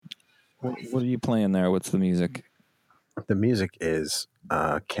What are you playing there? What's the music? The music is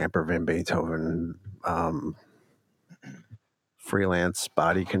Camper Van Beethoven, freelance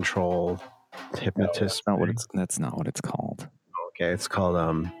body control, hypnotist. That's not what it's called. Okay, it's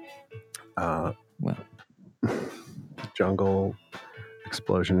called Well, Jungle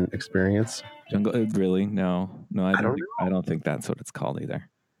Explosion Experience. Jungle. Really? No. I don't think that's what it's called either.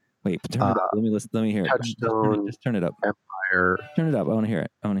 Wait, turn it up. Let me listen. Let me hear it. Touchstone. Just turn it up. Empire. Turn it up. I want to hear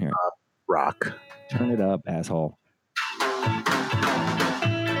it. Rock. Turn it up, asshole.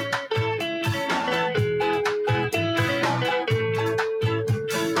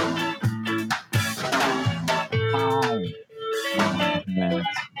 Matt.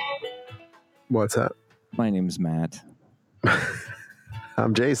 What's that? My name's Matt.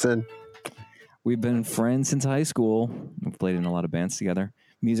 I'm Jason. We've been friends since high school. We've played in a lot of bands together.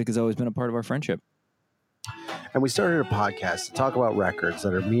 Music has always been a part of our friendship. And we started a podcast to talk about records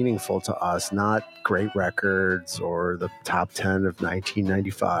that are meaningful to us, not great records or the top 10 of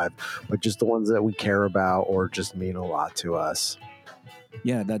 1995, but just the ones that we care about or just mean a lot to us.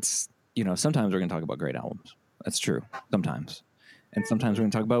 Yeah, that's, sometimes we're going to talk about great albums. That's true. Sometimes. And sometimes we're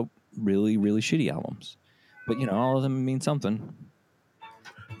going to talk about really, really shitty albums. But, all of them mean something.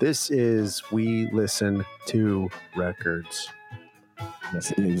 This is We Listen to Records.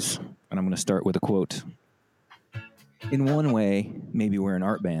 Yes, it is. And I'm going to start with a quote. In one way, maybe we're an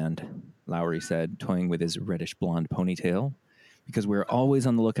art band, Lowry said, toying with his reddish blonde ponytail, because we're always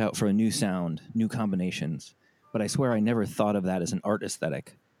on the lookout for a new sound, new combinations. But I swear I never thought of that as an art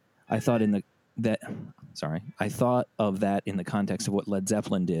aesthetic. I thought of that in the context of what Led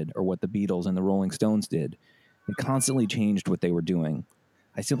Zeppelin did or what the Beatles and the Rolling Stones did. They constantly changed what they were doing.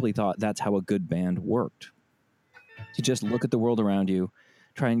 I simply thought that's how a good band worked. To just look at the world around you,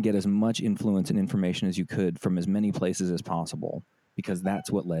 try and get as much influence and information as you could from as many places as possible, because that's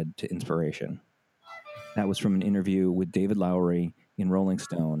what led to inspiration. That was from an interview with David Lowry in Rolling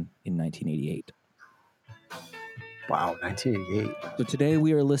Stone in 1988. Wow, 1988. So today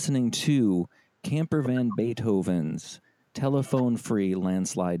we are listening to Camper Van Beethoven's Telephone-Free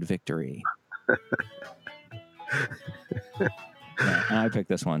Landslide Victory. Yeah, and I picked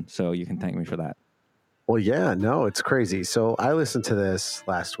this one, so you can thank me for that. Well, yeah, no, it's crazy. So I listened to this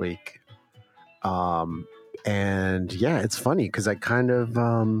last week. And yeah, it's funny because I kind of,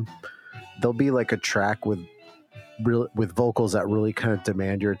 there'll be like a track with vocals that really kind of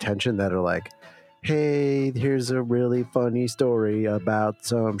demand your attention that are like, hey, here's a really funny story about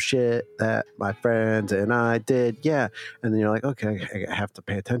some shit that my friends and I did. Yeah. And then you're like, okay, I have to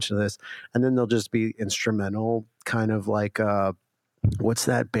pay attention to this. And then they'll just be instrumental, kind of like, what's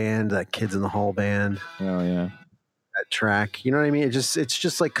that band, that Kids in the Hall band? Oh, yeah. That track. You know what I mean? It's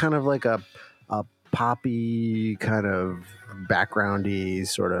just like kind of like a poppy kind of backgroundy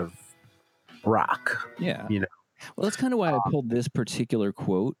sort of rock. Yeah. Well, that's kind of why I pulled this particular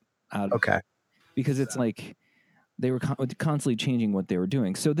quote out. Okay. Because it's like they were constantly changing what they were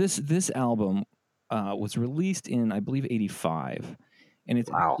doing. So this album was released in, I believe, 85. And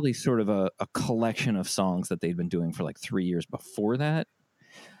it's actually sort of a collection of songs that they'd been doing for like 3 years before that.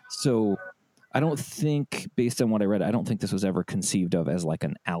 So I don't think, based on what I read, I don't think this was ever conceived of as like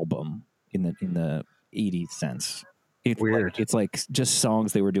an album in the 80s sense. It's weird. It's like just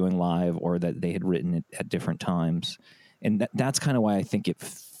songs they were doing live or that they had written at different times. And that's kind of why I think it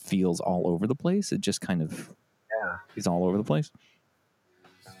feels all over the place. It just kind of is all over the place.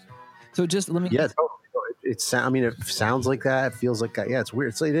 So just let me... Yeah, it sounds like that. It feels like that. Yeah, it's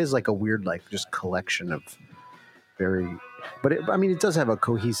weird. It is like a weird, like just collection of but it does have a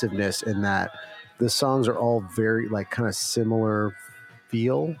cohesiveness in that the songs are all very like kind of similar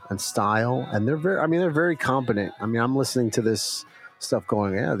feel and style, and they're very competent. I'm listening to this stuff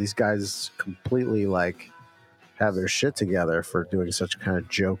going, yeah, these guys completely like have their shit together for doing such kind of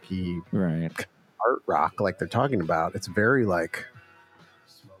jokey art rock like they're talking about. It's very like,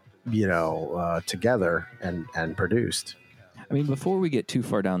 together and produced. I mean, before we get too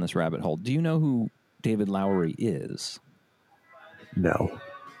far down this rabbit hole, do you know who David Lowry is? No.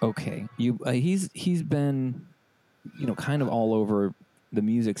 Okay. He's been, kind of all over the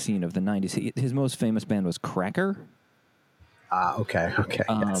music scene of the 90s. His most famous band was Cracker. Okay.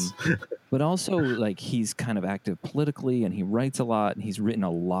 Yes. But also, like, he's kind of active politically, and he writes a lot, and he's written a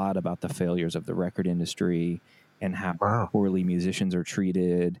lot about the failures of the record industry and how poorly musicians are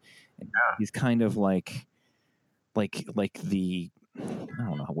treated. And he's kind of like the, I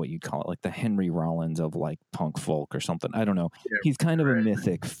don't know what you'd call it, like the Henry Rollins of like punk folk or something. I don't know. Yeah, he's kind of a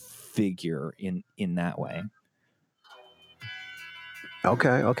mythic figure in that way.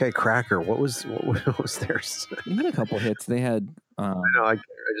 Okay. Cracker. What was theirs? They had a couple hits. They had I know. I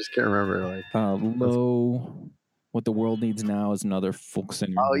just can't remember. Like, Low. What the World Needs Now is another folk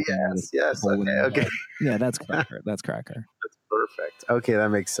singer. oh yes. Okay. Yeah, that's Cracker. That's Cracker. That's perfect. Okay, that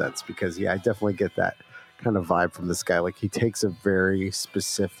makes sense because I definitely get that kind of vibe from this guy. Like he takes a very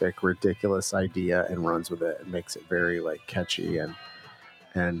specific, ridiculous idea and runs with it and makes it very like catchy and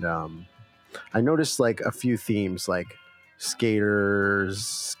I noticed like a few themes like skaters,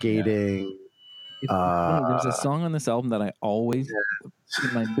 skating. It's funny. There's a song on this album that I always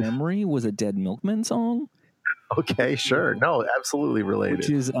in my memory was a Dead Milkmen song. Okay, sure. No, absolutely related. Which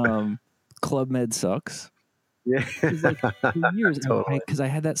is Club Med Sucks. Yeah. Like, for years, Totally. because I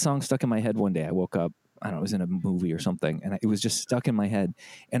had that song stuck in my head one day. I woke up, I don't know, it was in a movie or something, and it was just stuck in my head.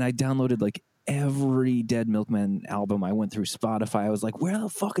 And I downloaded like every Dead Milkmen album. I went through Spotify. I was like, where the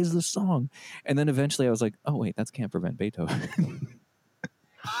fuck is this song? And then eventually I was like, oh, wait, that's Can't Prevent Beethoven.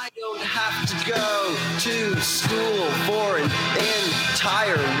 I don't have to go to school for an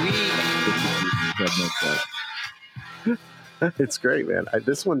entire week. It's great, man.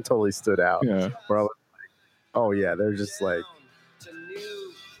 This one totally stood out. Yeah. Where I was like, oh yeah, they're just like.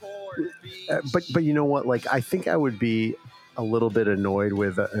 But you know what? Like, I think I would be a little bit annoyed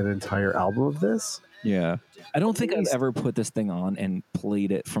with an entire album of this. Yeah, I don't think I've ever put this thing on and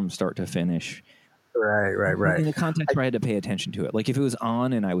played it from start to finish. Right. In the context where I had to pay attention to it. Like if it was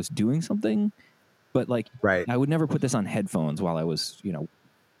on and I was doing something, but like I would never put this on headphones while I was,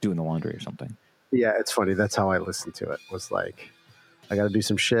 doing the laundry or something. Yeah, it's funny. That's how I listened to it. Was like, I got to do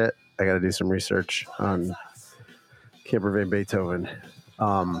some shit. I got to do some research on Can't Prevent Beethoven.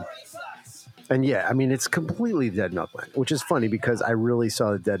 And yeah, I mean, it's completely Dead Milkmen, which is funny because I really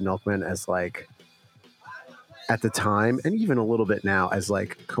saw the Dead Milkmen as like, at the time, and even a little bit now, as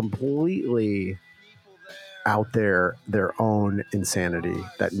like completely out there, their own insanity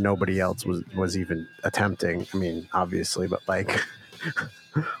that nobody else was even attempting. I mean, obviously, but like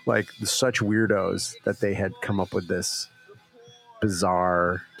like such weirdos that they had come up with these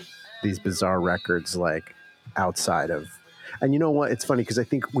bizarre records like outside of. And you know what? It's funny because I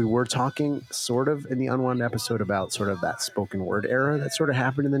think we were talking sort of in the Unwound episode about sort of that spoken word era that sort of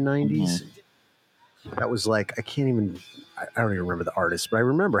happened in the 90s. Mm-hmm. That was like, I don't even remember the artist, but I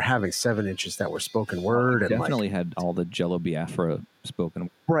remember having 7-inches that were spoken word. And definitely had all the Jello Biafra spoken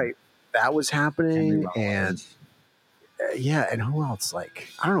word. Right. That was happening. And yeah. And who else? Like,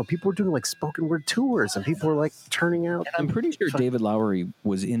 I don't know. People were doing like spoken word tours and people were like turning out. And I'm pretty sure David Lowery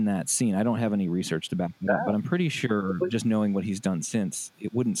was in that scene. I don't have any research to back that up, but I'm pretty sure just knowing what he's done since,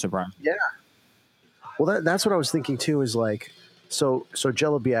 it wouldn't surprise me. Yeah. Well, that's what I was thinking too, is like, so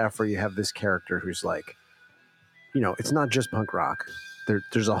Jello Biafra, you have this character who's like, it's not just punk rock.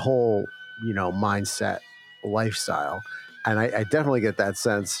 There's a whole, mindset, lifestyle. And I definitely get that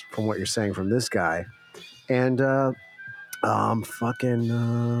sense from what you're saying from this guy. And Joe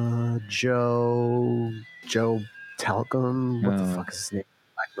Talcum, what the fuck is his name?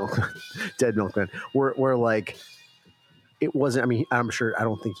 Dead Milkmen. Where like, it wasn't, I mean, I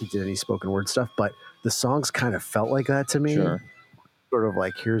don't think he did any spoken word stuff, but the songs kind of felt like that to me. Sure. Sort of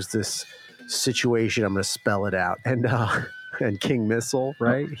like, here's this situation, I'm going to spell it out. And King Missile,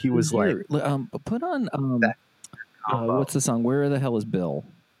 right? He was like, put on what's the song? Where the hell is Bill?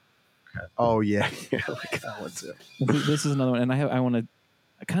 Oh yeah, like that one too. This is another one, and I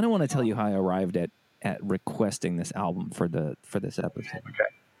kind of want to tell you how I arrived at requesting this album for this episode. Okay.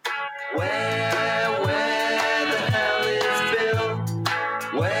 Where the hell is Bill?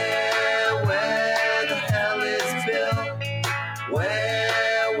 Where the hell is Bill? Where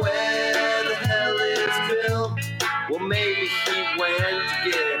the hell is Bill? Well, maybe he went to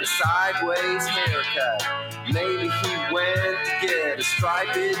get a sideways haircut. Maybe he went to get a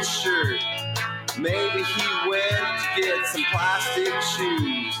striped shirt. Maybe he went to get some plastic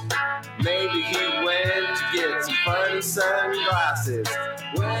shoes. Maybe he went to get some funny sunglasses.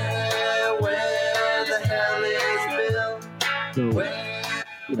 Where the hell is Bill?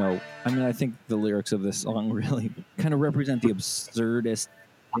 I think the lyrics of this song really kind of represent the absurdist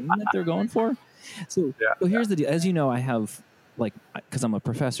thing that they're going for. So here's the deal. As you know, I have, like, because I'm a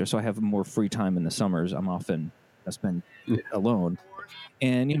professor, so I have more free time in the summers. I spend alone.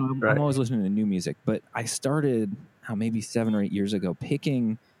 And, I'm always listening to new music. But I started maybe 7 or 8 years ago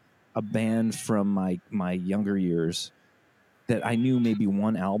picking a band from my younger years that I knew maybe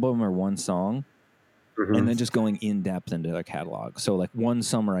one album or one song, and then just going in depth into their catalog. So like one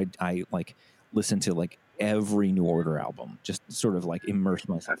summer I like listened to like every New Order album, just sort of like immersed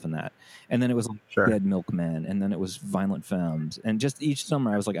myself in that. And then it was like Dead Milkmen, and then it was Violent Femmes. And just each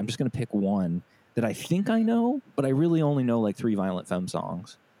summer I was like, I'm just going to pick one that I think I know, but I really only know like 3 Violent Femmes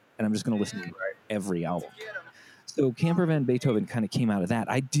songs. And I'm just going to listen to every album. So Camper Van Beethoven kind of came out of that.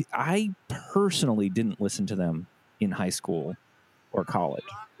 I personally didn't listen to them in high school or college.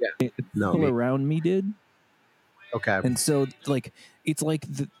 Yeah. People around me did. Okay. And so like it's like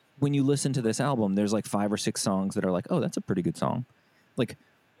when you listen to this album, there's like 5 or 6 songs that are like, oh, that's a pretty good song. Like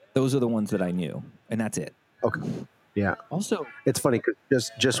those are the ones that I knew, and that's it. Okay. Yeah. Also, it's funny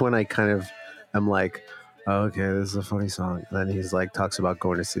because just when I kind of am like, oh, okay, this is a funny song, and then he's like talks about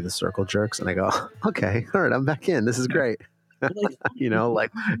going to see the Circle Jerks, and I go, okay, all right, I'm back in. This is great. Like, you know,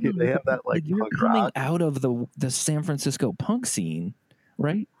 like they have that like you're punk coming rock. out of the San Francisco punk scene,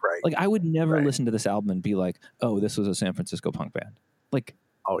 right? Right. Like I would never listen to this album and be like, oh, this was a San Francisco punk band. Like,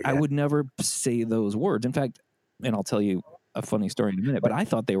 I would never say those words. In fact, and I'll tell you a funny story in a minute, but I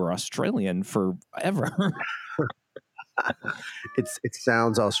thought they were Australian forever. It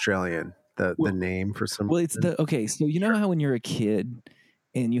sounds Australian. The name for some. Well, it's okay. So you know how when you're a kid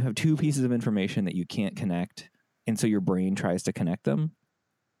and you have 2 pieces of information that you can't connect, and so your brain tries to connect them.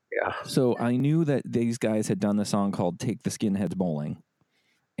 Yeah. So I knew that these guys had done the song called "Take the Skinheads Bowling,"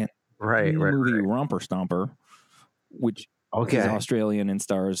 and in the movie Romper Stomper, which is Australian and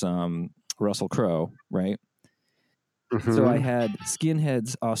stars Russell Crowe, right? Mm-hmm. So I had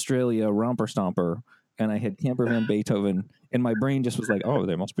Skinheads Australia Romper Stomper, and I had Camper Van Beethoven, and my brain just was like, "Oh,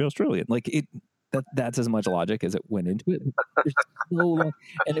 they must be Australian." Like that's as much logic as it went into it. It's so long,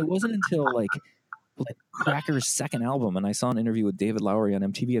 and it wasn't until like Cracker's second album, and I saw an interview with David Lowery on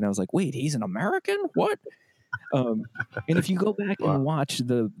MTV, and I was like, "Wait, he's an American? What?" And if you go back and watch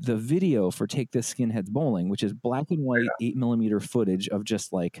the video for "Take This Skinheads Bowling," which is black and white 8mm footage of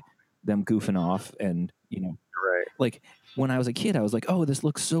just like them goofing off, and you know. Like when I was a kid, I was like, "Oh, this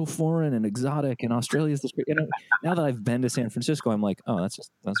looks so foreign and exotic, and Australia's this great." You know, now that I've been to San Francisco, I'm like, "Oh, that's just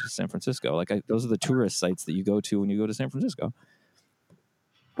San Francisco." Like those are the tourist sites that you go to when you go to San Francisco.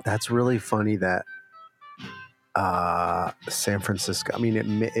 That's really funny that San Francisco. I mean,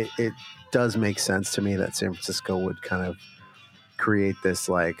 it does make sense to me that San Francisco would kind of create this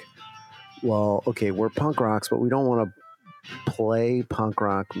like, well, okay, we're punk rocks, but we don't want to play punk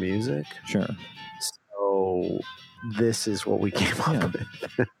rock music. Sure. So this is what we came up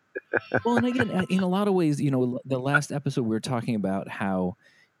with. Well, and again, in a lot of ways, you know, the last episode we were talking about how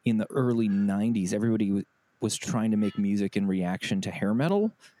in the early 90s, everybody was trying to make music in reaction to hair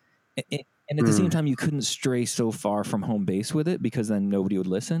metal. And at the same time, you couldn't stray so far from home base with it because then nobody would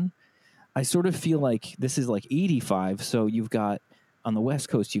listen. I sort of feel like this is like 85. So you've got on the West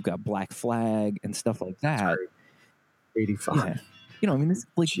Coast, you've got Black Flag and stuff like that. 85. Yeah. You know, I mean,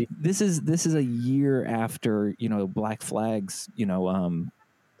 this is a year after, you know, Black Flag's, you know,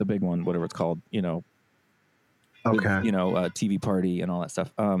 the big one, whatever it's called, you know, with, you know, TV Party and all that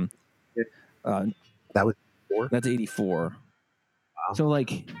stuff. That was 84? That's 84. Wow. So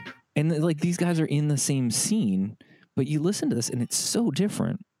like, and like these guys are in the same scene, but you listen to this and it's so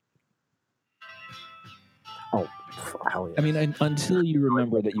different. Oh, hell yeah. I mean, until you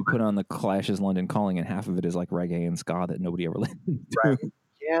remember that you put on the Clash's London Calling and half of it is like reggae and ska that nobody ever listened to. Right.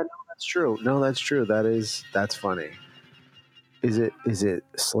 Yeah, no, that's true. That's funny. Is it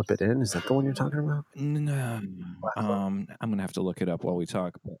Slip It In? Is that the one you're talking about? No. I'm going to have to look it up while we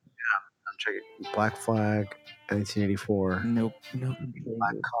talk. But. Yeah, I'm checking. Black Flag, 1984. Nope.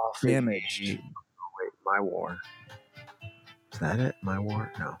 Black Coffee. Damaged. Wait, My War. Is that it? My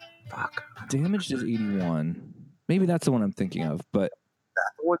War? No. Fuck. Damaged is 81. Maybe that's the one I'm thinking of, but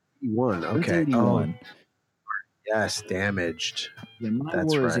that's the one 81. Okay. 81. Oh. Yes, Damaged. Yeah, My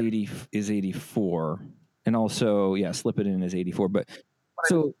War is 84. And also, yeah, Slip It In is 84. But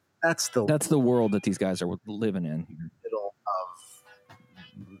so that's the world that these guys are living in. Middle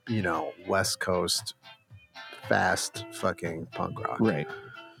of, you know, West Coast fast fucking punk rock. Right.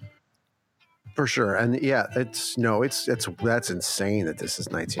 For sure. And yeah, that's insane that this is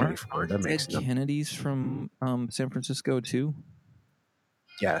 1984. That makes sense. Kennedy's from San Francisco too.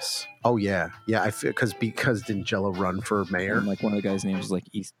 Yes. Oh yeah. Yeah. I feel because didn't Jello run for mayor? And like one of the guys' names is like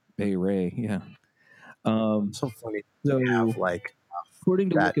East Bay Ray. Yeah. So funny. So have like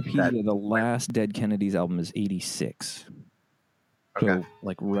according to Wikipedia, the last Dead Kennedys album is 86. Okay. So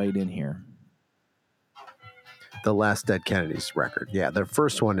like right in here. The last Dead Kennedys record. Yeah, their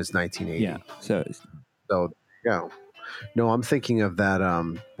first one is 1980. Yeah. So yeah. No, I'm thinking of that.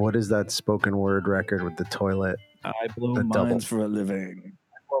 What is that spoken word record with the toilet? I blow minds for a living.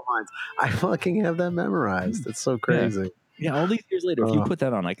 I blow minds. I fucking have that memorized. It's so crazy. Yeah. All these years later, if you put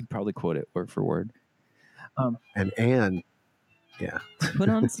that on, I could probably quote it word for word. And yeah. put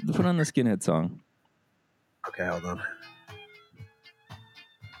on the Skinhead song. Okay, hold on.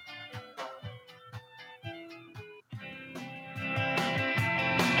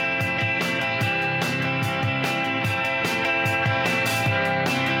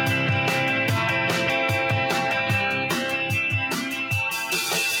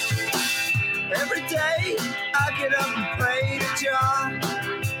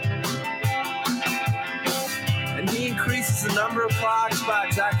 number of clocks by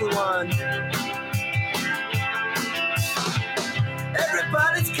exactly one.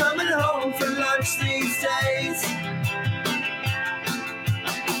 Everybody's coming home for lunch these days.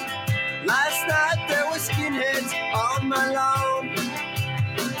 Last night there were skinheads on my lawn.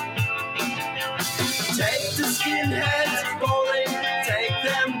 Take the skinheads bowling, take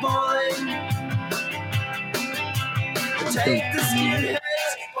them bowling. Take the skinheads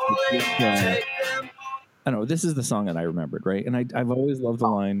bowling, take them. I don't know. This is the song that I remembered, right? And I've always loved the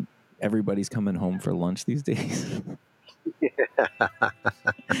line, "Everybody's coming home for lunch these days."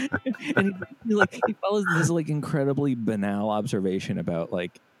 And he follows this like incredibly banal observation about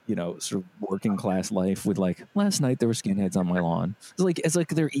like, you know, sort of working class life with like, last night there were skinheads on my lawn. It's like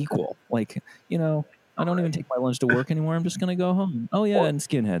they're equal. Like, you know, I don't even take my lunch to work anymore. I'm just gonna go home. Oh yeah, and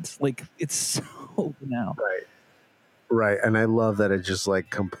skinheads. Like, it's so banal. Right. And I love that it just like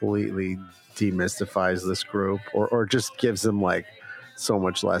completely demystifies this group or just gives them like so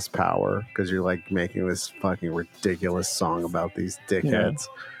much less power because you're like making this fucking ridiculous song about these dickheads. Yeah.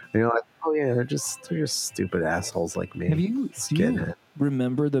 And you're like, oh yeah, they're just stupid assholes like me. Do you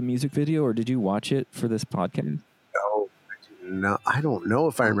remember the music video or did you watch it for this podcast? No, I don't know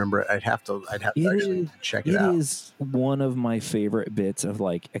if I remember it. I'd have to actually check it out. It is one of my favorite bits of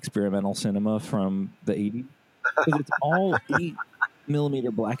like experimental cinema from the 80s. Because it's all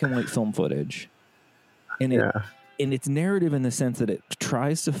 8mm black and white film footage, and it's narrative in the sense that it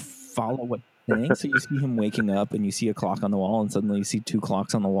tries to follow what he's saying. So you see him waking up, and you see a clock on the wall, and suddenly you see 2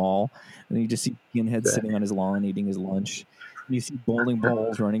 clocks on the wall, and then you just see skinheads sitting on his lawn eating his lunch. And you see bowling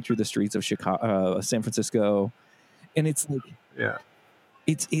balls running through the streets of San Francisco, and it's like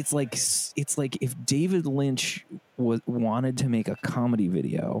it's like if David Lynch wanted to make a comedy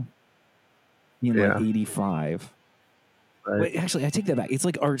video in like 85. Right. Wait, actually, I take that back. It's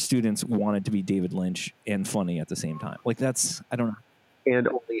like art students wanted to be David Lynch and funny at the same time. Like that's, I don't know. And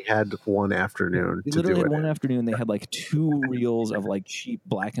only had one afternoon. They literally had one afternoon. They had like 2 reels of like cheap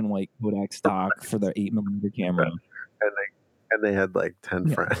black and white Kodak stock for their 8mm camera. And they had like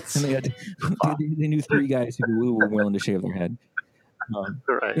 10 friends. And they knew 3 guys who were willing to shave their head.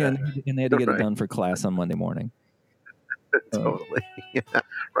 And they had to get it done for class on Monday morning. Totally.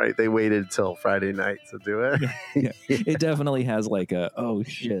 Right. They waited till Friday night to do it. It definitely has like a oh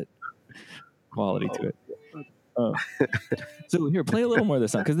shit quality to it. So here, play a little more of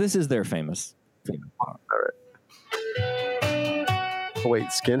this song because this is their famous song. All right. Oh, wait,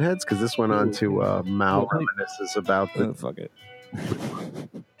 Skinheads? Because this went on to Mal reminisces about the. Fuck it.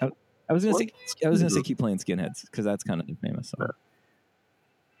 I was gonna say keep playing Skinheads because that's kind of the famous song.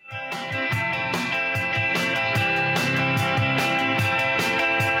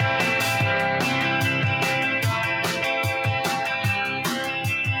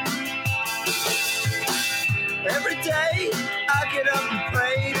 Every day I get up and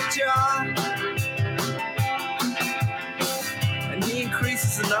pray to Jah, and he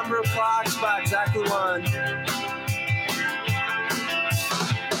increases the number of clocks by exactly one.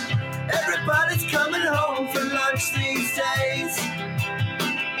 Everybody's coming home for lunch these days.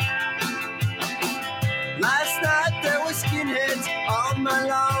 Last night there were skinheads on my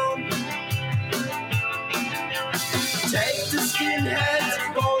lawn. Take the skinheads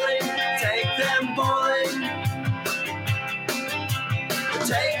bowling, take them bowling.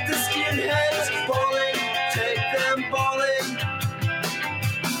 Take the skinheads bowling, take them bowling.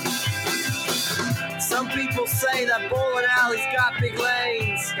 Some people say that bowling alleys got big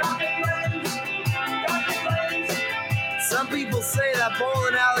lanes. Some people say that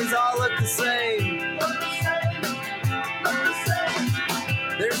bowling alleys all look the same.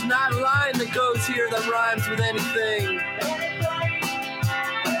 There's not a line that goes here that rhymes with anything.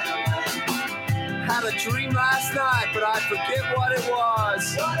 Had a dream last night, but I forget what it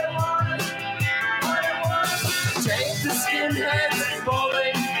was. Take the skinheads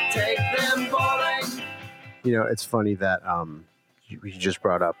bowling, take them bowling. You know, it's funny that you just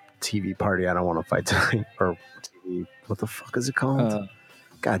brought up TV Party. I don't want to fight tonight, or TV. What the fuck is it called?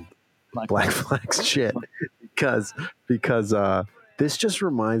 God, Black Flags shit. Because this just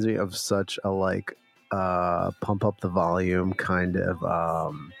reminds me of such a like pump up the volume kind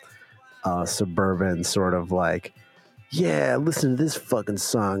of suburban sort of like, yeah, listen to this fucking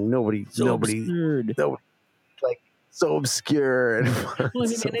song. Nobody, like so obscure and so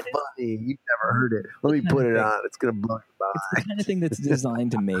funny. You've never heard it. Let me put it on. It's gonna blow your mind. It's the kind of thing that's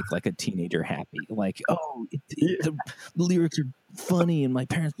designed to make like a teenager happy. Like, oh, the lyrics are funny and my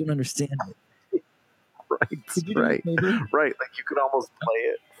parents don't understand it. Right. Like you could almost play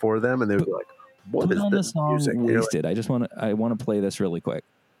it for them, and they would be like, "What is this music?" Wasted. I want to play this really quick.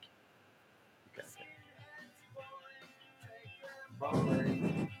 All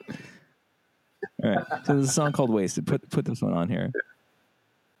right. So there's a song called Wasted. Put this one on here.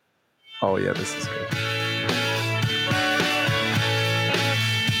 Oh yeah, this is good.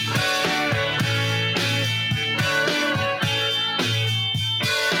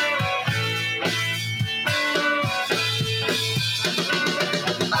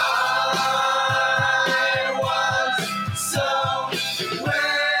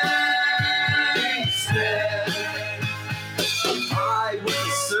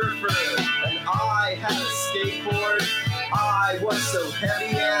 So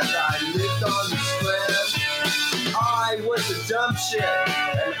heavy and I lived on the strip. I was a dumb shit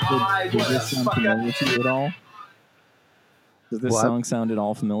and I Does was this a sound fuck up. familiar to you at all? Does this What? song sound at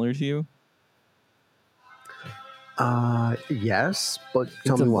all familiar to you? Yes, but It's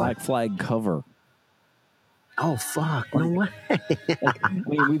tell a me why. Black Flag cover. Oh fuck! No way.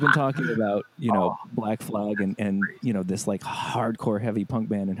 We've been talking about, Black Flag and this like hardcore heavy punk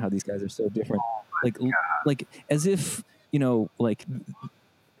band and how these guys are so different. Like as if, like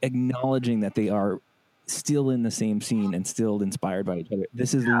acknowledging that they are still in the same scene and still inspired by each other.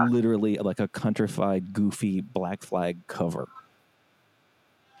 This is literally like a countrified, goofy Black Flag cover.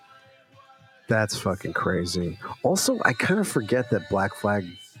 That's fucking crazy. Also, I kind of forget that Black Flag,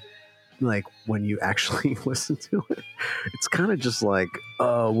 like when you actually listen to it, it's kind of just like,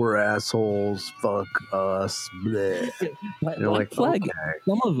 oh, we're assholes, fuck us, bleh. Black Flag, okay.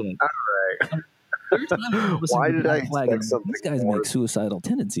 some of it. All right. Why did I expect something these guys more? make suicidal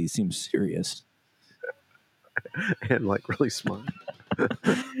tendencies seem serious. And like really smart. I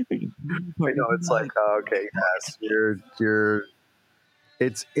know, it's like, oh, okay, yes, you're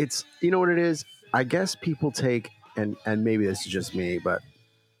it's you know what it is? I guess people take, and maybe this is just me, but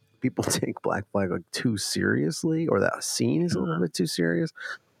people take Black Flag like too seriously, or that scene is a little bit too serious.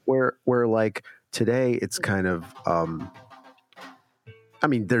 Where like today it's kind of I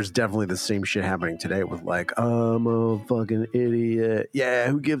mean, there's definitely the same shit happening today with like, I'm a fucking idiot. Yeah,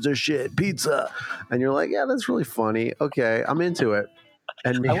 who gives a shit? Pizza. And you're like, yeah, that's really funny. Okay, I'm into it.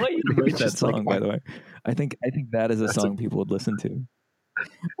 And I want you to write that just song, like, by the way. I think that is a song people would listen to.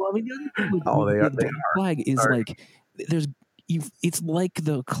 Well, I mean, the other thing with Black Flag is like, it's like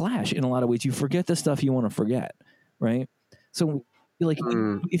the Clash in a lot of ways. You forget the stuff you want to forget, right? So, like,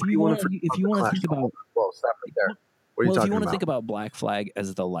 if you want to think about, well, stop right there. What are you if talking you want to about? think about Black Flag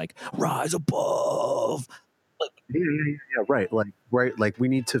as the like rise above, like yeah, right. Like we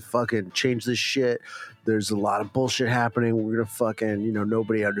need to fucking change this shit. There's a lot of bullshit happening. We're gonna fucking,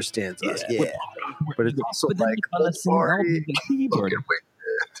 nobody understands us. Yeah, but it's also but then like, on the same album, you get keyboard.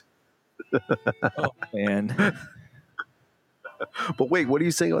 Oh man. But wait, what are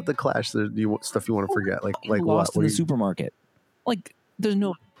you saying about the Clash? Stuff you want to forget, like Lost what? in the Supermarket. Like, there's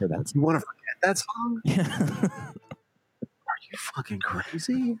no for that. You want to forget that song? Yeah. Are you fucking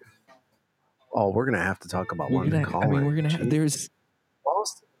crazy? Oh, we're gonna have to talk about London Calling. I mean, we're gonna have. There's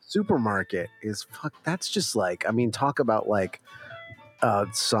Lost Supermarket is fuck. That's just like, I mean, talk about like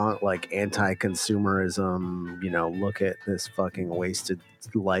song like anti-consumerism. Look at this fucking wasted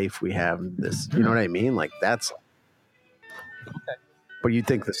life we have. This, you know what I mean? Like that's. But you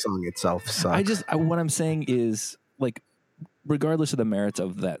think the song itself sucks? What I'm saying is, like, regardless of the merits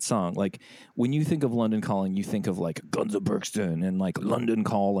of that song, like when you think of London Calling, you think of like Guns of Brixton and like London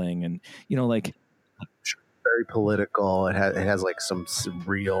Calling, and like very political. It has like some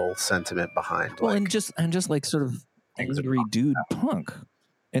real sentiment behind. Well, like, and just like sort of angry dude punk,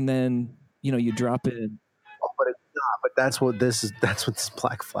 and then you drop in. Oh, but it's not. But that's what this is. That's what this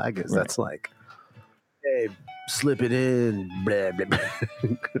Black Flag is. Right. That's like, hey, slip it in. Blah, blah, blah.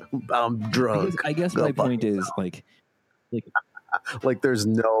 I'm drunk. I guess my point is like there's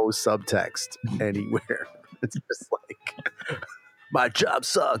no subtext anywhere. It's just like, my job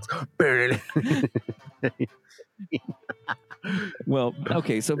sucks. Well,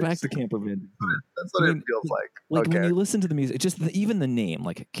 okay, so back to Camper Van. That's what it feels like. Like when you listen to the music, just even the name,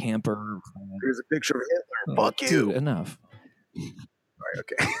 like Camper. Here's a picture of Hitler. Fuck you. Dude, enough. All right,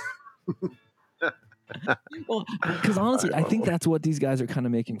 okay. Well, because honestly, I think that's what these guys are kind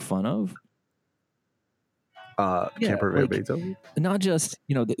of making fun of. Camper Van Beethoven? Not just,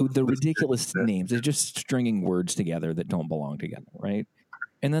 the ridiculous names. They're just stringing words together that don't belong together, right?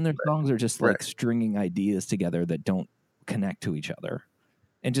 And then their songs are just like stringing ideas together that don't connect to each other.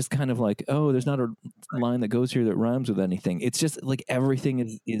 And just kind of like, oh, there's not a line that goes here that rhymes with anything. It's just like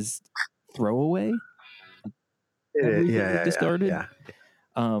everything is throwaway. Yeah, discarded. Yeah.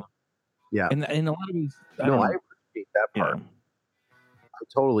 Yeah. And in a lot of ways, I appreciate that part. Yeah. I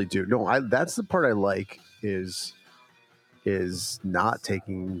totally do. No, that's the part I like is not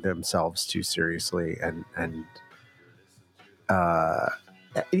taking themselves too seriously and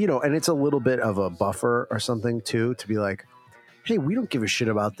you know, and it's a little bit of a buffer or something too, to be like, hey, we don't give a shit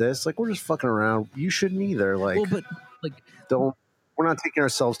about this. Like, we're just fucking around. You shouldn't either. Like, well, but like, we're not taking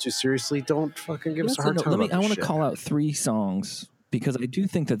ourselves too seriously. Don't fucking give us a hard time. I want to call out 3 songs because I do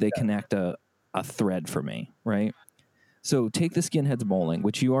think that they connect a thread for me, right? So take the Skinheads Bowling,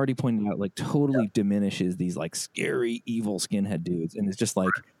 which you already pointed out, like totally diminishes these like scary, evil skinhead dudes, and it's just like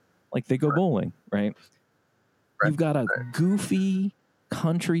they go bowling, right? You've got a goofy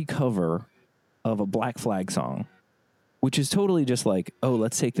country cover of a Black Flag song, which is totally just like, oh,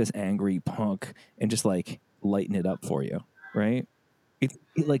 let's take this angry punk and just like lighten it up for you, right? It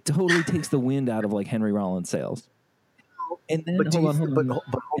like totally takes the wind out of like Henry Rollins' sails. And then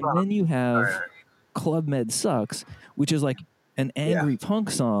then you have Club Med Sucks, which is like an angry punk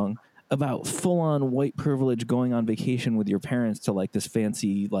song about full-on white privilege going on vacation with your parents to like this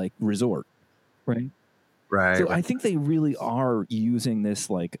fancy like resort, right? Right. So I think they really are using this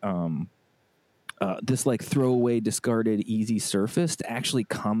like this like throwaway, discarded, easy surface to actually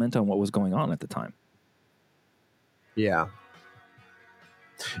comment on what was going on at the time. Yeah.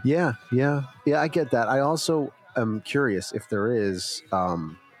 I get that. I also am curious if there is, I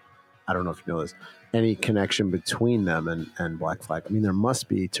don't know if you know this, any connection between them and Black Flag. I mean, there must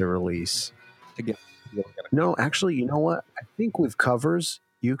be to release. No, actually, you know what? I think with covers,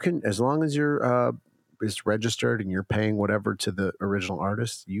 you can, as long as you're it's registered and you're paying whatever to the original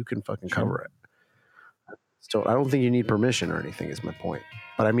artist, you can fucking cover it. So I don't think you need permission or anything. Is my point.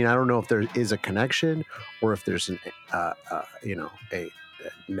 But I mean, I don't know if there is a connection or if there's an you know, a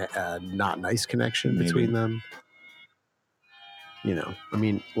not nice connection between them. You know, I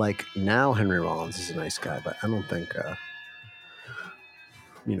mean, like now Henry Rollins is a nice guy, but I don't think,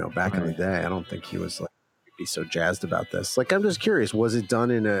 you know, back in the day, I don't think he was like be so jazzed about this. Like, I'm just curious, was it done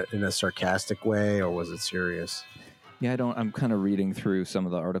in a sarcastic way or was it serious? Yeah, I'm kind of reading through some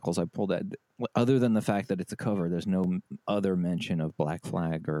of the articles I pulled at. Other than the fact that it's a cover, there's no other mention of Black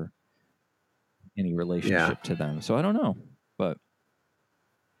Flag or any relationship to them. So I don't know, but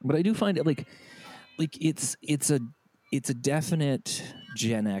I do find it like it's a definite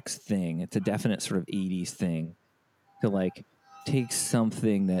Gen X thing. It's a definite sort of 80s thing to like take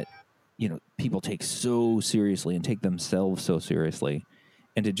something that, you know, people take so seriously and take themselves so seriously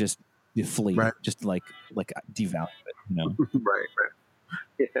and to just deflate it, just like devalue it, you know? Right.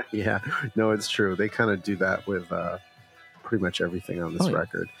 Yeah. No, it's true. They kind of do that with pretty much everything on this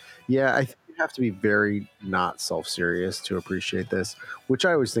record. Yeah, I think you have to be very not self-serious to appreciate this, which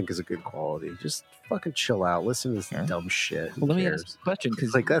I always think is a good quality. Just fucking chill out. Listen to this dumb shit. Well, let me ask you a question,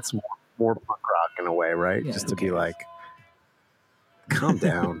 because like that's more punk rock in a way, right? Just to be like, calm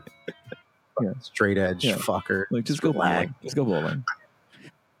down. Straight edge fucker. Like, just go bowling. Just go bowling.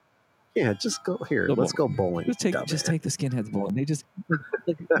 Yeah, just go here. Let's go bowling. Just take the Skinheads bowling. They just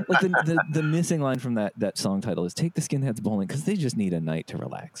like the missing line from that song title is "Take the Skinheads bowling" because they just need a night to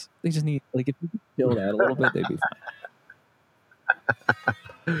relax. They just need, like, if you could chill out a little bit, they'd be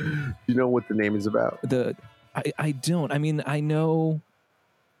fine. You know what the name is about? I don't. I mean, I know.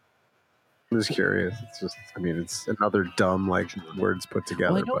 I'm just curious. It's just, I mean, it's another dumb like words put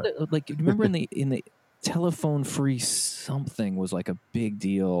together. Well, I know that, like, remember in the telephone free something was like a big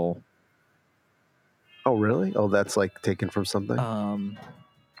deal. Oh, really? Oh, that's like taken from something? I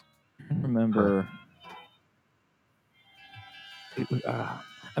remember.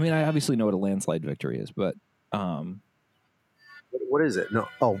 I mean, I obviously know what a landslide victory is, but what is it? No.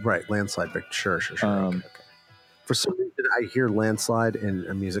 Oh, right. Landslide victory. Sure. Okay. For some reason, I hear landslide in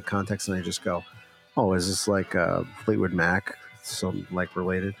a music context, and I just go, "Oh, is this like Fleetwood Mac? Some like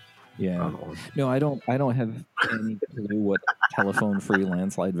related?" Yeah. No, I don't have any clue what telephone-free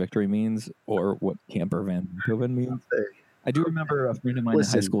landslide victory means or what camper van Beethoven means. I do remember a friend of mine in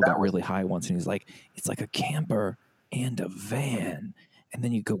high school got really high once, and he's like, "It's like a camper and a van, and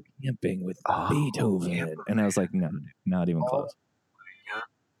then you go camping with Beethoven." Yeah. And I was like, "No, not even close."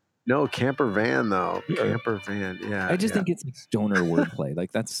 No, camper van though. Yeah. Camper van, yeah. I just think it's like stoner wordplay.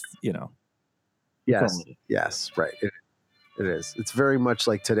 Like, that's, you know. Yes, right. It is. It's very much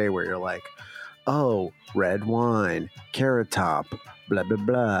like today where you're like, oh, red wine, Carrot Top, blah, blah,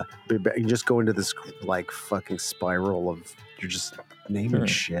 blah, blah, blah. You just go into this like fucking spiral of, you're just naming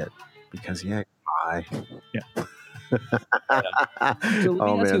shit because I. Yeah. So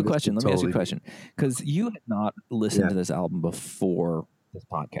let me ask you a question. Let me ask you a question. Because you had not listened to this album before this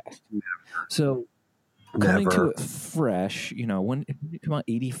podcast. So coming to it fresh, you know, when it came out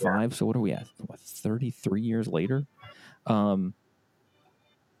 85, so what are we at? 33 years later? You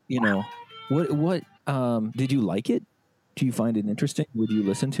know, what did you like it? Do you find it interesting? Would you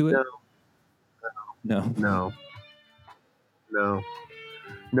listen to it? No.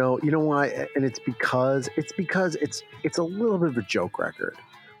 No, you know why? And it's because it's a little bit of a joke record,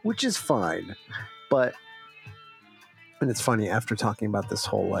 which is fine. But and it's funny after talking about this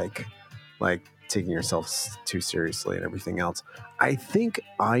whole like taking yourself too seriously and everything else. I think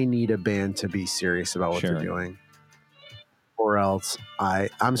I need a band to be serious about what they're doing, or else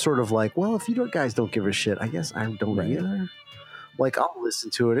I'm sort of like, well, if you guys don't give a shit, I guess I don't either. Like, I'll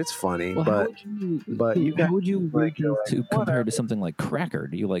listen to it; it's funny, well, but how would you rate these two compared to something like Cracker?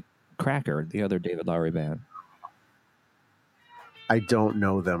 Do you like Cracker, the other David Lowery band? I don't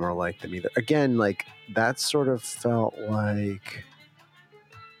know them or like them either. Again, like that sort of felt like.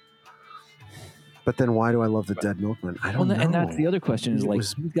 But then, why do I love the Dead Milkmen? I don't know. And that's the other question: is like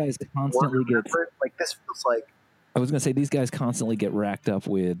these guys constantly get like this feels like. I was going to say these guys constantly get racked up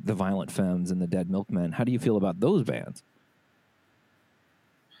with the Violent Femmes and the Dead Milkmen. How do you feel about those bands?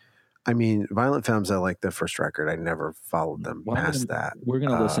 I mean, Violent Femmes, I like the first record. I never followed them past that. We're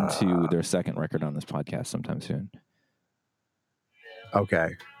going to listen to their second record on this podcast sometime soon.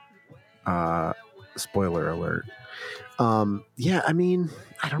 Okay. Spoiler alert. Yeah, I mean,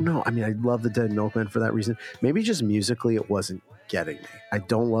 I don't know. I mean, I love the Dead Milkmen for that reason. Maybe just musically it wasn't getting me. I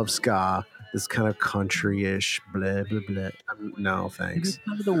don't love ska. This kind of country-ish, blah, blah, blah. No, thanks. It's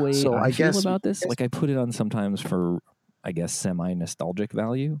kind of the way I feel about this. Like, I put it on sometimes for, I guess, semi-nostalgic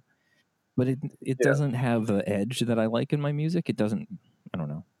value. But it doesn't have the edge that I like in my music. It doesn't, I don't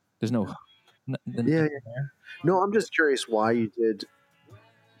know. There's no... Yeah. No, I'm just curious why you did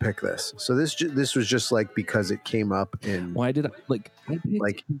pick this. So this was just like because it came up in... Why did I... Like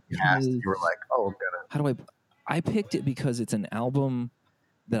you were like, oh, I'm gonna... How do I picked it because it's an album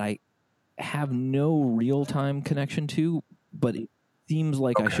that I have no real-time connection to, but it seems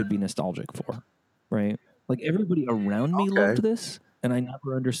like I should be nostalgic for, right? Like, everybody around me loved this, and I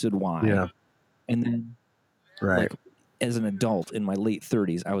never understood why. Yeah. And then, like, as an adult in my late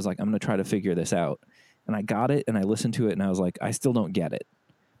 30s, I was like, I'm going to try to figure this out. And I got it, and I listened to it, and I was like, I still don't get it.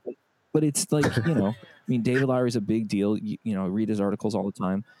 But it's like, you know, I mean, David Lowery's a big deal. You know, I read his articles all the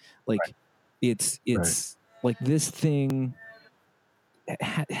time. Like, it's like this thing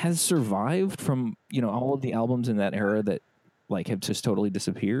has survived from, you know, all of the albums in that era that, like, have just totally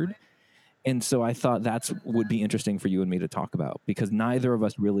disappeared. And so I thought that's would be interesting for you and me to talk about, because neither of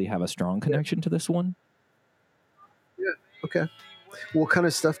us really have a strong connection to this one. Yeah. Okay. What kind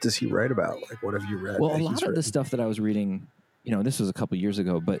of stuff does he write about? Like, what have you read? Well, a lot of the stuff that I was reading, you know, this was a couple years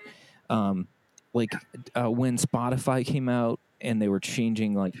ago, but when Spotify came out and they were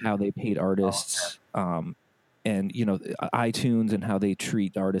changing like how they paid artists, and you know, iTunes and how they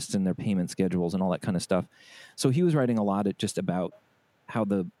treat artists and their payment schedules and all that kind of stuff. So he was writing a lot just about how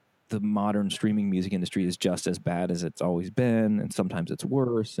the modern streaming music industry is just as bad as it's always been, and sometimes it's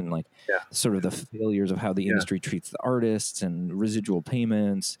worse, and like sort of the failures of how the industry treats the artists and residual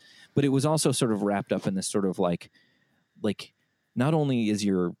payments. But it was also sort of wrapped up in this sort of like not only is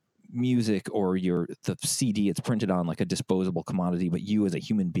your music or the CD it's printed on like a disposable commodity, but you as a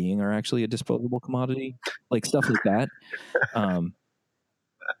human being are actually a disposable commodity, like stuff like that.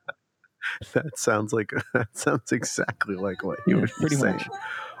 That sounds exactly like what you were pretty saying. Much.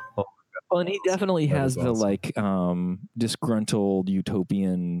 Well, and he definitely has the like disgruntled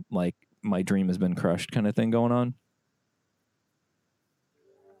utopian, like my dream has been crushed kind of thing going on.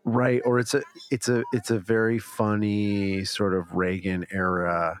 Right, or it's a very funny sort of Reagan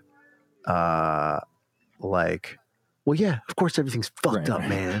era, like, well, yeah, of course everything's fucked up,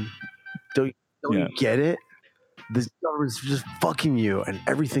 man. Don't you get it? This government's just fucking you, and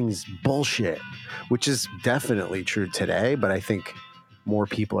everything's bullshit, which is definitely true today. But I think more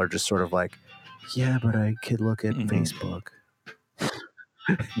people are just sort of like, yeah, but I could look at Facebook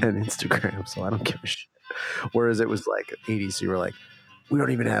and Instagram, so I don't give a shit. Whereas it was like 80s, you were like, we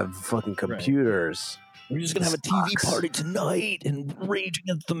don't even have fucking computers. We're just going to have a TV party tonight and rage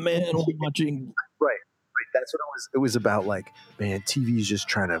against the man while watching. Right. That's what it was. It was about like, man, TV's just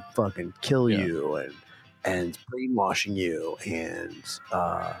trying to fucking kill you and brainwashing you, and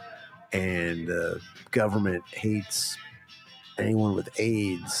the government hates anyone with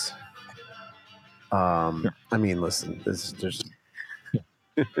AIDS. I mean, listen, this is just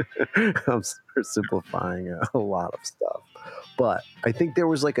I'm simplifying a lot of stuff, but I think there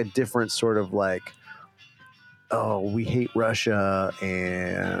was like a different sort of like, oh, we hate Russia,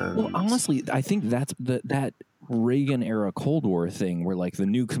 and well, honestly, I think that's that Reagan era Cold War thing where like the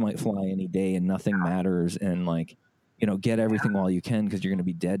nukes might fly any day and nothing matters, and like, you know, get everything while you can because you're going to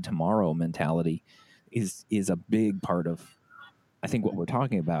be dead tomorrow mentality is a big part of, I think, what we're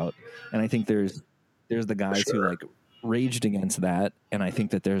talking about. And I think there's the guys who like raged against that, and I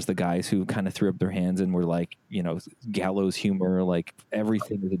think that there's the guys who kind of threw up their hands and were like, gallows humor, like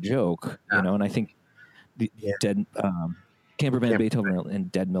everything is a joke, and I think the Dead Campervan Beethoven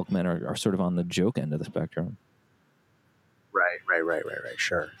and Dead Milkmen are sort of on the joke end of the spectrum. Right.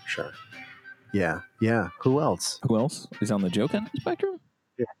 Sure. Yeah. Who else is on the joke end of the spectrum?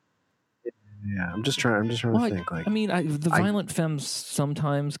 Yeah, I'm just trying to think. Like, I mean, the Violent Femmes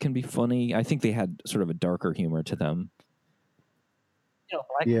sometimes can be funny. I think they had sort of a darker humor to them.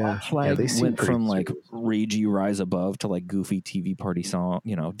 Black Flag went from like ragey Rise Above to like goofy TV party song.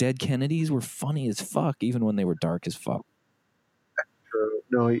 Dead Kennedys were funny as fuck, even when they were dark as fuck. That's true.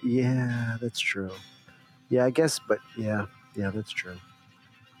 No, yeah, that's true. Yeah, I guess, but yeah, that's true.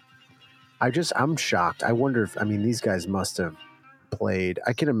 I'm shocked. I wonder if, these guys must have played.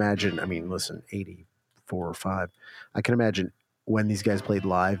 I can imagine, listen, 84 or 5. I can imagine when these guys played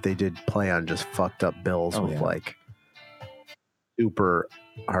live, they did play on just fucked up bills with like super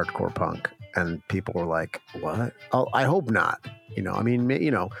hardcore punk, and people were like, what? Oh, I hope not.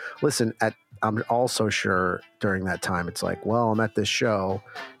 Listen, I'm also sure during that time it's like, well, I'm at this show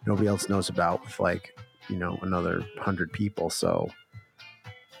nobody else knows about with like, another 100 people, so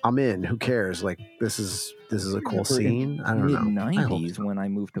I'm in. Who cares? Like, this is a cool scene. I don't know. Mid-90s, when I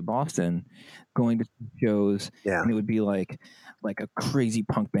moved to Boston, going to shows, and it would be like a crazy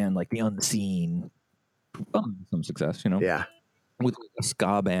punk band like The Unseen, some success, Yeah. With a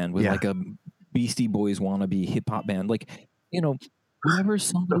ska band, with like a Beastie Boys wannabe hip hop band, like whenever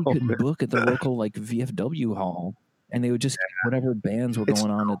somebody could book at the local like VFW hall. And they would just whatever bands were going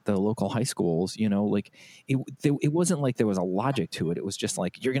on at the local high schools, like it wasn't like there was a logic to it. It was just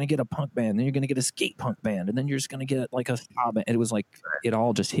like, you're going to get a punk band, then you're going to get a skate punk band, and then you're just going to get like a ska band. It was like it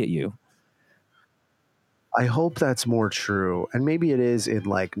all just hit you. I hope that's more true, and maybe it is in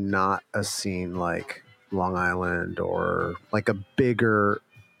like not a scene like Long Island or like a bigger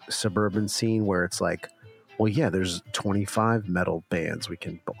suburban scene where it's like, well, yeah, there's 25 metal bands we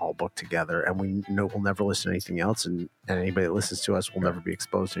can all book together, and we know we'll never listen to anything else, and anybody that listens to us will never be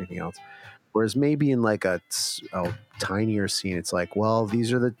exposed to anything else. Whereas maybe in like a tinier scene, it's like, well,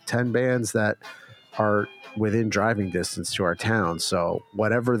 these are the 10 bands that are within driving distance to our town, so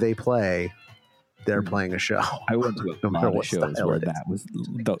whatever they play, they're playing a show. I went to a lot of shows where that was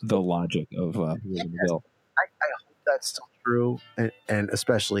the logic of I hope that's still true, and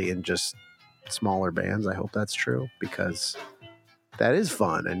especially in just smaller bands. I hope that's true, because that is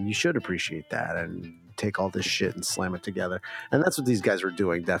fun, and you should appreciate that and take all this shit and slam it together. And that's what these guys were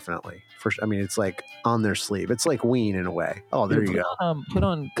doing, definitely. It's like on their sleeve. It's like Ween in a way. Oh, there you go. Put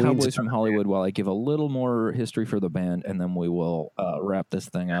on Cowboys from Hollywood while I give a little more history for the band, and then we will wrap this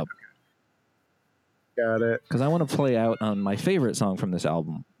thing up. Got it. Because I want to play out on my favorite song from this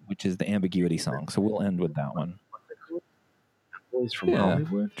album, which is the Ambiguity song. So we'll end with that one. Cowboys from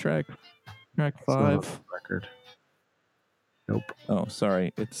Hollywood? Track 5. Record. Nope. Oh,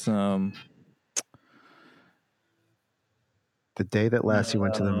 sorry. It's The Day That Lassie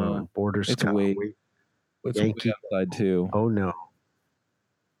Went to the Moon. Border It's Sky. It's Yankee outside too. Oh no.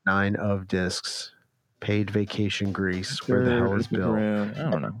 9 of discs. Paid Vacation Grease. Where the hell is Bill?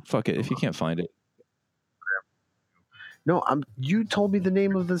 I don't know. Fuck it. If you can't find it. No, you told me the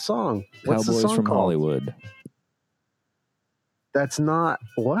name of the song. What's Cowboys the song from called? Hollywood. That's not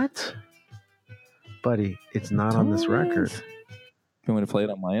what? Buddy, it's not on this record. You want me to play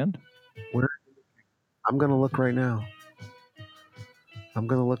it on my end? I'm going to look right now.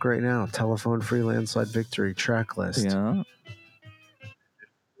 Telephone Free Landslide Victory track list. Yeah.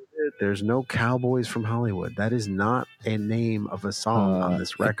 There's no Cowboys from Hollywood. That is not a name of a song on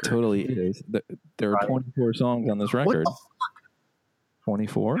this record. It totally is. There are 24 songs on this record.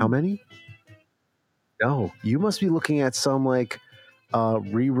 24? How many? No, you must be looking at some like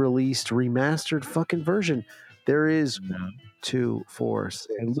re-released, remastered fucking version. There is 2, 4,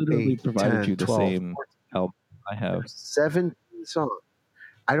 6, I literally 8, provided 10, you the 12, same help I have. 17 songs.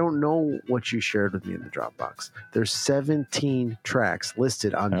 I don't know what you shared with me in the Dropbox. There's 17 tracks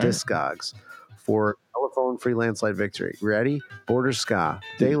listed on Discogs for Telephone Free Landslide Victory. Ready? Border Ska.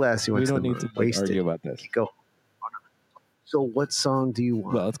 Day Lassie Went to the Moon. We don't need to argue about this. Go. So what song do you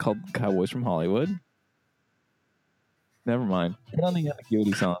want? Well, it's called Cowboys from Hollywood. Never mind. Put on the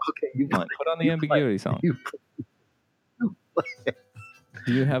Ambiguity song. Okay, put on the Ambiguity song. Do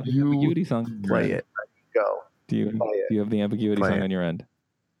you have the Ambiguity song? Play it. Go. Do you have the Ambiguity song on your end?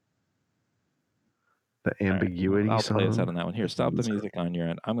 The Ambiguity I'll song? play us out on that one. Here, stop the music on your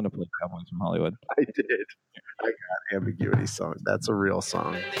end. I'm going to play Cowboys from Hollywood. I did. I got Ambiguity song. That's a real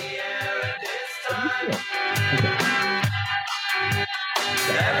song.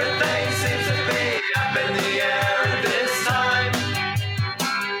 Everything seems to be up in the air.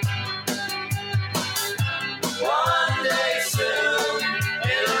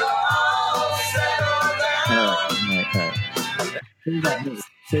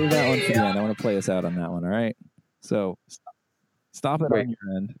 Save that one for the end. I want to play us out on that one. All right. So stop it on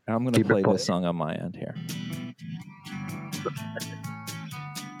your end. I'm going to play this song on my end here.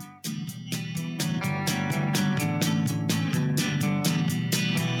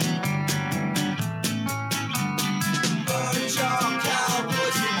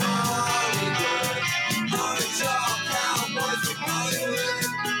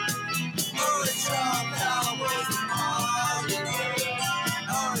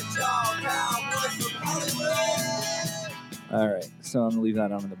 All right, so I'm going to leave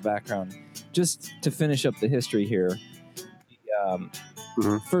that on in the background. Just to finish up the history here,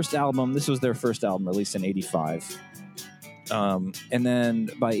 the first album, this was their first album, released in 85. And then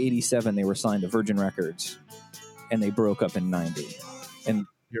by 87, they were signed to Virgin Records, and they broke up in 90. And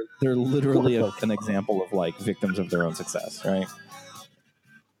they're literally an example of, like, victims of their own success, right?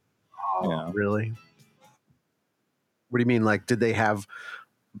 Oh, yeah. Really? What do you mean? Like, did they have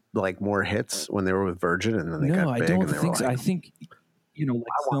like more hits when they were with Virgin, and then they got big? I don't think so. I think, like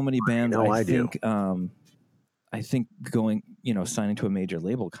so many bands, I think going, signing to a major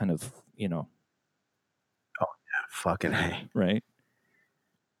label kind of, Oh yeah, fucking hey. Right?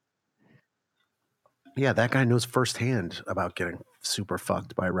 Yeah, that guy knows firsthand about getting super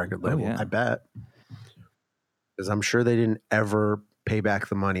fucked by a record label. I bet. Because I'm sure they didn't ever pay back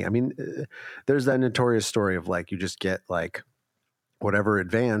the money. I mean, there's that notorious story of like, you just get like whatever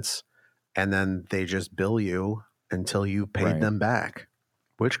advance, and then they just bill you until you paid them back,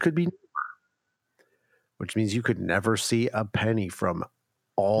 which could be, which means you could never see a penny from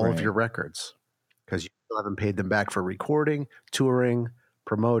all of your records because you still haven't paid them back for recording, touring,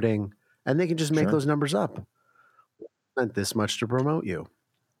 promoting, and they can just make those numbers up. Spent this much to promote you.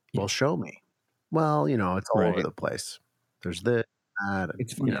 Well, show me. Well, it's all over the place. There's this.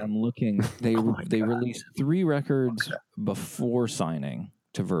 It's funny. I'm looking. They released 3 records before signing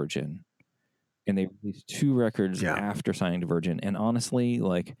to Virgin, and they released 2 records after signing to Virgin. And honestly,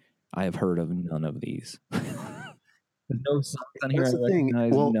 like, I have heard of none of these. There's no songs on here. I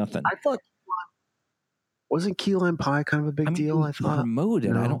recognize nothing. I thought, wasn't Key Lime Pie kind of a big deal? I thought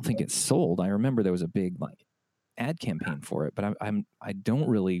promoted. I don't think it sold. I remember there was a big like ad campaign for it, but I don't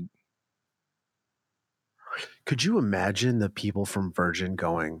really. Could you imagine the people from Virgin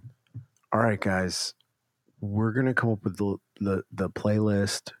going, all right, guys, we're going to come up with the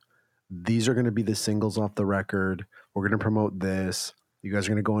playlist. These are going to be the singles off the record. We're going to promote this. You guys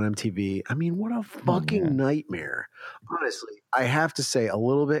are going to go on MTV. I mean, what a fucking nightmare. Honestly, I have to say a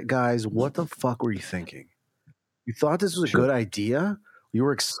little bit, guys, what the fuck were you thinking? You thought this was a good idea? You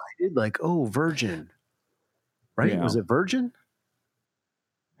were excited? Like, oh, Virgin. Right? Yeah. Was it Virgin?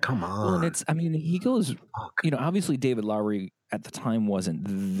 Come on. Well, and it's, I mean, he goes, obviously David Lowery at the time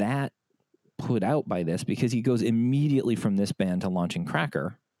wasn't that put out by this because he goes immediately from this band to launching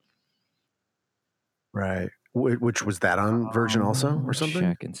Cracker. Right. Which was that on Virgin also or something? You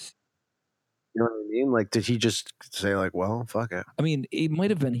know what I mean? Like, did he just say like, well, fuck it? I mean, it might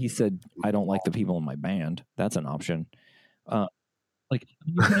have been, he said, I don't like the people in my band. That's an option. Like,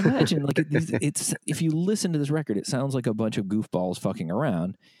 you can imagine, like, it's if you listen to this record, it sounds like a bunch of goofballs fucking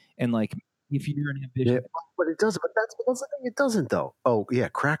around. And, like, if you're an ambitious... Yeah, but it doesn't. But that's the thing. It doesn't, though. Oh, yeah,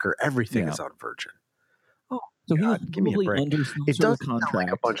 Cracker. Everything is on Virgin. Oh, so God, he was probably under some sort of contract. Like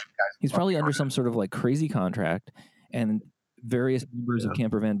a bunch of guys he's probably under some sort of, like, crazy contract. And various members of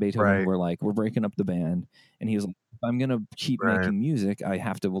Camper Van Beethoven were like, we're breaking up the band. And he was like, if I'm going to keep making music, I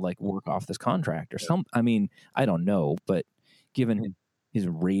have to, like, work off this contract or something. I mean, I don't know, but given his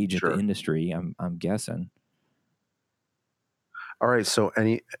rage at the industry, I'm guessing. All right. So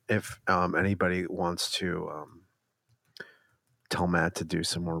if anybody wants to tell Matt to do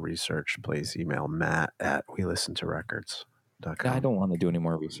some more research, please email matt@welistentorecords.com. I don't want to do any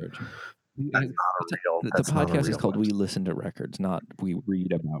more research. The podcast is called We Listen to Records, not We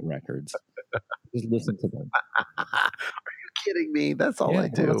Read About Records. Just listen to them. Are you kidding me? That's all I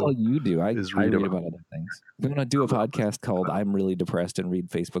do. Well, that's all you do. I read about other things. We're going to do a podcast called I'm Really Depressed and Read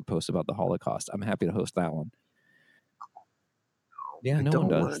Facebook Posts About the Holocaust. I'm happy to host that one. Yeah, no one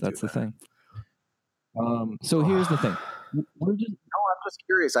does. That's the thing. So here's the thing. I'm just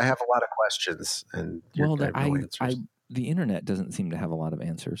curious. I have a lot of questions, and I have no answers. The internet doesn't seem to have a lot of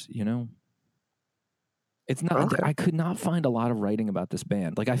answers. It's not. I could not find a lot of writing about this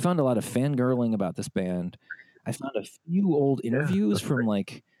band. Like, I found a lot of fangirling about this band. I found a few old interviews from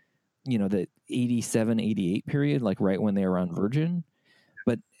like, the 87, 88 period, like right when they were on Virgin.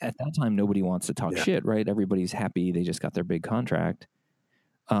 But at that time, nobody wants to talk shit, right? Everybody's happy. They just got their big contract.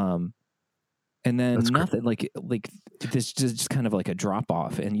 And then nothing like this just kind of like a drop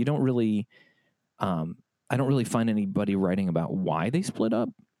off. And you don't really, I I don't really find anybody writing about why they split up.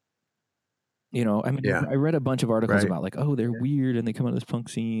 You know, I mean, I read a bunch of articles about like, oh, they're weird and they come out of this punk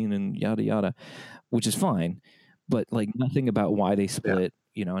scene and yada yada, which is fine, but like nothing about why they split.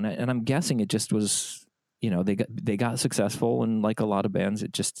 You know, and I'm guessing it just was, you know, they got successful, and like a lot of bands,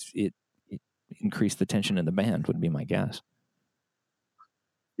 it increased the tension in the band, would be my guess.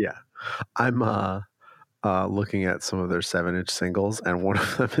 Yeah, I'm looking at some of their 7-inch singles, and one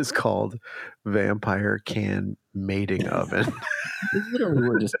of them is called "Vampire Can Mating Oven." They literally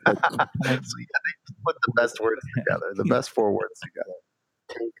were just like, so you put the best words together, the best 4 words together.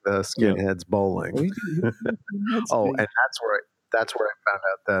 Take the skinheads bowling. Oh, and that's where I found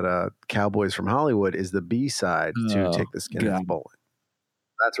out that "Cowboys from Hollywood" is the B-side to "Take the Skinheads Bowling."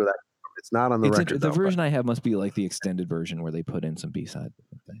 That's where that. It's not on the record. The version I have must be like the extended version where they put in some B-side.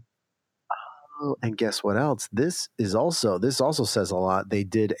 Oh, and guess what else? This also says a lot. They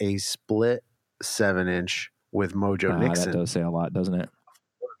did a split 7-inch with Mojo Nixon. That does say a lot, doesn't it?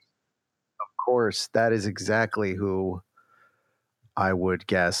 Of course, that is exactly who I would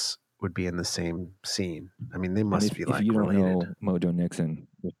guess would be in the same scene. I mean, they must be like related. Don't know Mojo Nixon,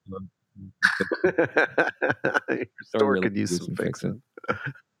 your store could use some fixing.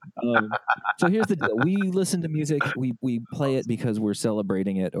 So here's the deal. We listen to music. We play it because we're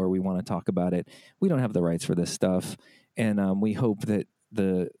celebrating it or we want to talk about it. We don't have the rights for this stuff. And we hope that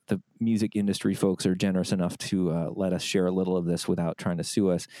the music industry folks are generous enough to let us share a little of this without trying to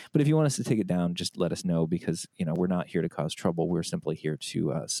sue us. But if you want us to take it down, just let us know, because, you know, we're not here to cause trouble. We're simply here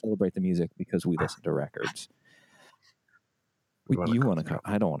to celebrate the music because we listen to records. You want to cut?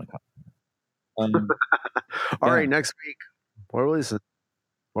 I don't want to cut. All right, next week. What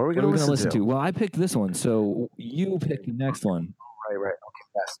are we going to listen to? Well, I picked this one, so you pick the next one. Right. Okay,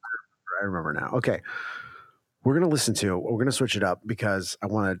 yes, I remember now. Okay, we're going to switch it up because I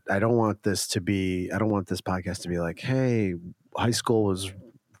don't want this podcast to be like, hey, high school was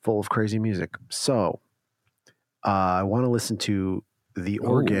full of crazy music. So I want to listen to The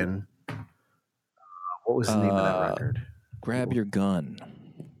Organ. What was the name of that record? Grab Your Gun.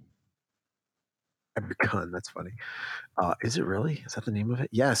 Grab Your Gun. That's funny. Is it really? Is that the name of it?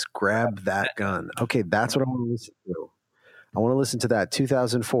 Yes. Grab That Gun. Okay. That's what I want to listen to. I want to listen to that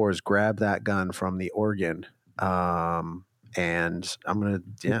 2004's Grab That Gun from The Organ. And I'm going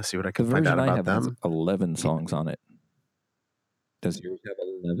to, see what I can find out about them. Has 11 songs on it. Does yours have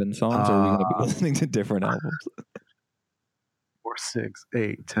 11 songs, or are we going to be listening to different albums? 4, 6,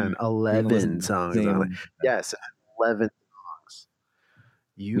 8, 10, 11 songs on it. Yes. 11 songs.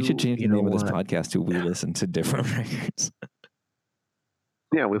 We should change the name of this podcast to "We Listen to Different Records."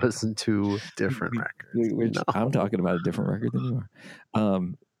 Yeah, we listen to different records. I'm talking about a different record than you are.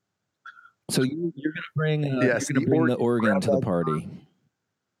 So you're going to bring, the Organ to the party.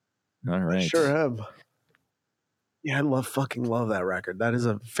 All right. I sure have. Yeah, I fucking love that record. That is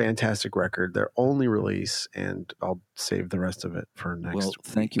a fantastic record. Their only release, and I'll save the rest of it for next week.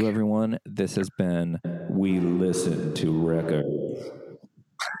 Thank you, everyone. This has been We Listen to Records.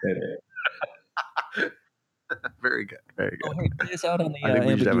 Very good. Very good. Oh, hey, play us out on the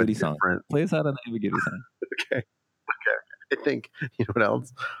ambiguity song. Play us out on the ambiguity song. Okay. I think, you know what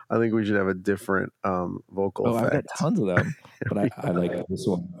else? I think we should have a different vocal effect. I've got tons of them, but I like this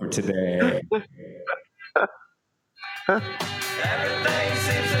one for today. Everything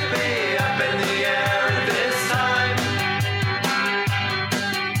seems to be up in the air this time.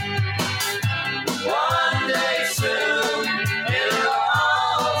 One day soon, it'll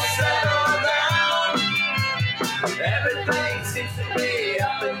all settle down. Everything seems to be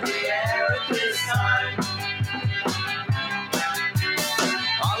up in the air at this time.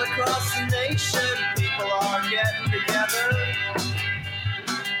 All across the nation, people are getting together.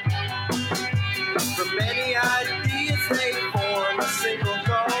 From many ideas, they form a single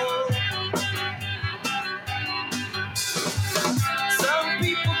goal. Some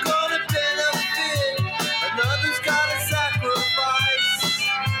people gonna benefit, and others gotta sacrifice.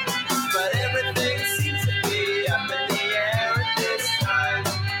 But everything seems to be up in the air at this time.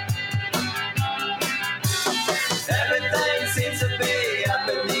 Everything seems to be up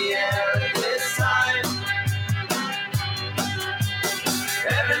in the air at this time.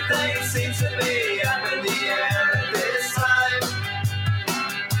 Everything seems to be up in the air at this time.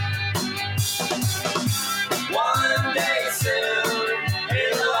 One day soon,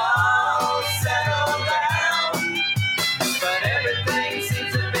 it'll all settle down. But everything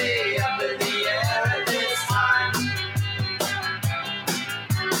seems to be up in the air at this time.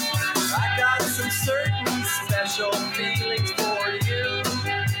 I got some certain special feelings for you.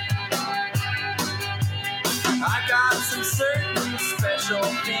 I got some certain special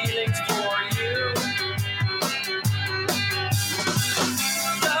feelings for you.